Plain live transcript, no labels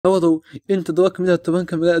daawadow in 7 ka mid ah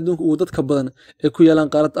 10 magaalo adduunka ugu dadka badan ay ku yaalaan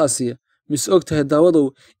qaaradda Aasiya. Mise ogtahay daawadow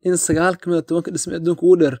in 9 ka mid ah 10 dhisme adduunka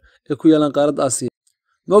ugu dheer ay ku yaalaan qaaradda Aasiya.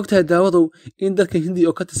 Ma ogtahay daawadow in dalka Hindiya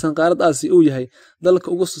oo ka tirsan qaaradda Aasiya uu yahay dalka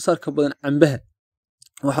ugu soo saarka badan cambaha.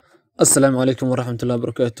 Assalaamu calaykum waraxmatullaahi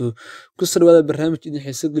wabarakaatuh. Ku soo dhawaada barnaamij idin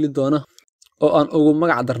xiiso gelin doona oo aan ugu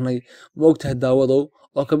magac darnay ma ogtahay daawadow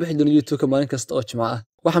oo ka bixi doona YouTube maalin kasta oo Jimco ah.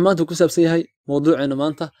 Waxaan maanta ku saabsan yahay mowduuceena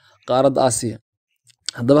maanta qaaradda Aasiya.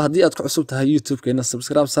 Haddaba haddii aad ku cusub tahay YouTube-keena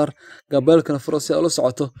subscribe saar, gaabalkana furo si aad ula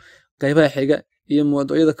socoto qaybaha xiga iyo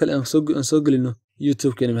mowduucyada kale aan soo gelino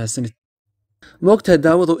YouTube-keena mahadsanid. Ma ogtahay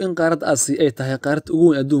daawadow in qaaradda Aasiya ay tahay qaaradda ugu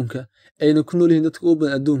weyn adduunka ayna ku nool yihiin dadka ugu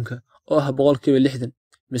badan adduunka oo ah 60%.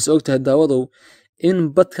 Mise ogtahay daawadow in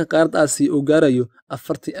badka qaaradda Aasiya uu gaarayo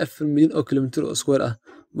 44 milyan oo kiiloomitir oo square ah.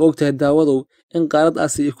 Ma ogtahay daawadow in qaaradda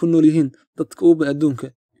Aasiya ay ku nool yihiin dadka ugu badan adduunka.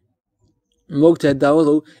 Ma ogtahay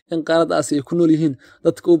daawadow in qaaradda Aasiya ay ku nool yihiin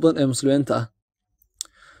dadka ugu badan ee muslimiinta ah.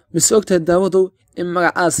 Mise ogtahay daawadow in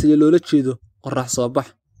magaca Aasiya loola jeedo qorrax soo bax.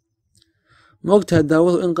 Ma ogtahay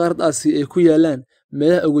daawadow in qaaradda Aasiya ay ku yaalaan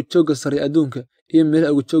meelaha ugu jooga sare adduunka iyo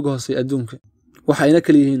meelaha ugu jooga hoose adduunka. Waxayna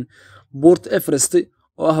kala yihiin buurta Everest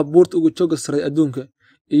oo ah buurta ugu jooga sare adduunka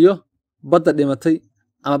iyo badda dhimatay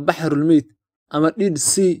ama Baxrul Meyd ama Dead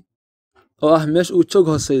Sea oo ah meesha ugu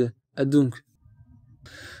jooga hooseeya adduunka.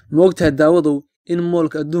 Ma ogtahay daawadow in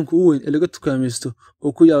moolka adduunka ugu weyn ee laga tukaamaysto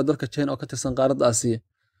uu ku yaalo dalka China oo ka tirsan qaaradda Aasiya.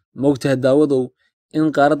 Ma ogtahay daawadow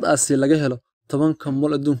in qaaradda Aasiya laga helo 10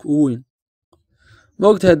 mool adduunka ugu weyn. Ma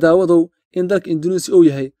ogtahay daawadow in dalka Indonesia uu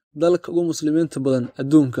yahay dalka ugu muslimiinta badan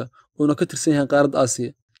adduunka uuna ka tirsan yahay qaaradda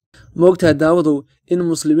Aasiya. Ma ogtahay daawadow in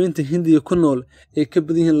muslimiinta Hindiya ku nool ay ka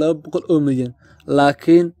badan yihiin 200 oo milyan,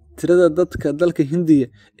 laakiin tirada dadka dalka Hindiya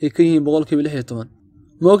ay ka yihiin 16%.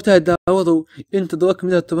 Ma ogtahay daawadow in 7 ka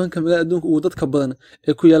mid ah 10 magaalo adduunka ugu dadka badan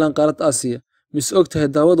ay ku yaalaan qaaradda Aasiya. Mise ogtahay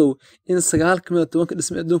daawadow in 9 ka mid ah 10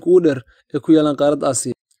 dhisme adduunka ugu dheer ay ku yaalaan qaaradda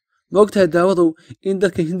Aasiya. Ma ogtahay daawadow in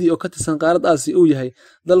dalka Hindiya oo ka tirsan qaaradda Aasiya uu yahay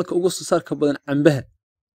dalka ugu soo saarka badan cambaha.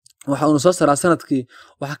 Waxa uu soo saaraa sanadkii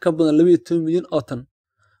wax ka badan 12 milyan oo tan.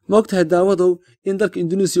 Ma ogtahay daawadow in dalka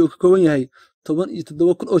Indonesia uu ka kooban yahay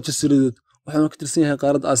 17,000 oo jasiiradood waxaana ka tirsan yahay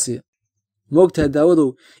qaaradda Aasiya. Ma ogtahay daawadow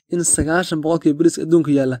in 90% bariiska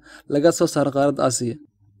adduunka yaalla laga soo saaro qaaradda Aasiya.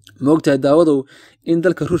 Ma ogtahay daawadow in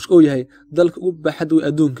dalka Ruushka uu yahay dalka ugu baaxadda weyn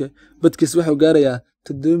adduunka, badkiisa wuxuu gaarayaa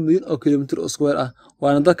 7 milyan oo kiiloomitir oo square ah,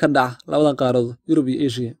 waana dalka dhaca labada qaaradood Yurub iyo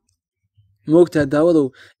Aasiya. Ma ogtahay daawadow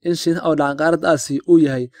in Shiinaha oo dhaca qaaradda Aasiya uu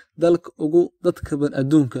yahay dalka ugu dadka badan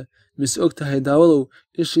adduunka. Mise ogtahay daawadow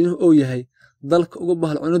in Shiinuhu uu yahay dalka ugu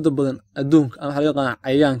bahal cunida badan adduunka ama waxa loo yaqaan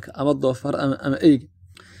cayayaanka ama doofaar ama eyga.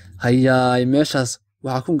 Hayaay meeshaas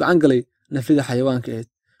waxaa ku gacan galay naflida xayawaanka ahayd.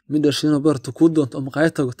 Midda Shiinuhu barto ku doonto oo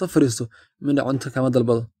maqaayad tago ta fariisto midda cunto kama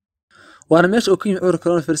dalbado. Waana meesha uu ka yimid cudurka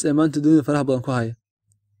coronavirus ee maanta dunida faraha badan ku haya.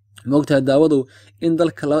 Ma ogtahay daawadow in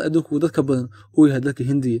dalka labaad adduunka ugu dadka badan uu yahay dalka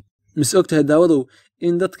Hindiya. Mise ogtahay daawadow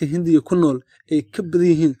in dadka Hindiya ku nool ay ka badan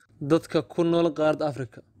yihiin dadka ku nool qaaradda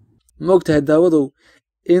Afrika. Ma ogtahay daawadow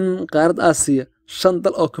in qaaradda Aasiya 5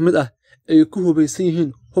 dal oo ka mid ah ay ku hubaysan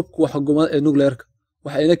yihiin hubka wax gumada ee nuclear-ka.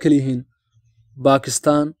 Waxayna kala yihiin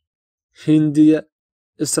Pakistan, Hindiya,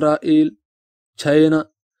 Israa'iil, China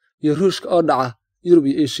iyo Ruushka oo dhaca Yurub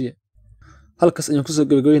iyo Aasiya. Halkaas ayaan ku soo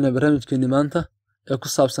gabagabeynaa barnaamijkeena maanta ee ku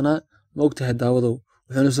saabsanaa ma ogtahay daawadow.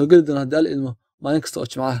 Waxaanu soo geli doonaa haddii Alle idmo maalin kasta oo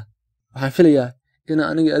Jimco ah. Waxaan filayaa in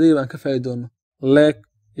aniga adiga aan ka faa'iidi doono. Like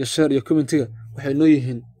iyo share iyo commentiga waxay noo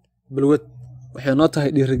yihiin balwad. Waxay noo tahay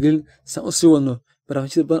dhiirigelin si aan u sii wadno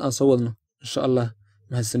barnaamijyada badan aan soo wadno insha Allah.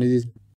 mahadsanidin.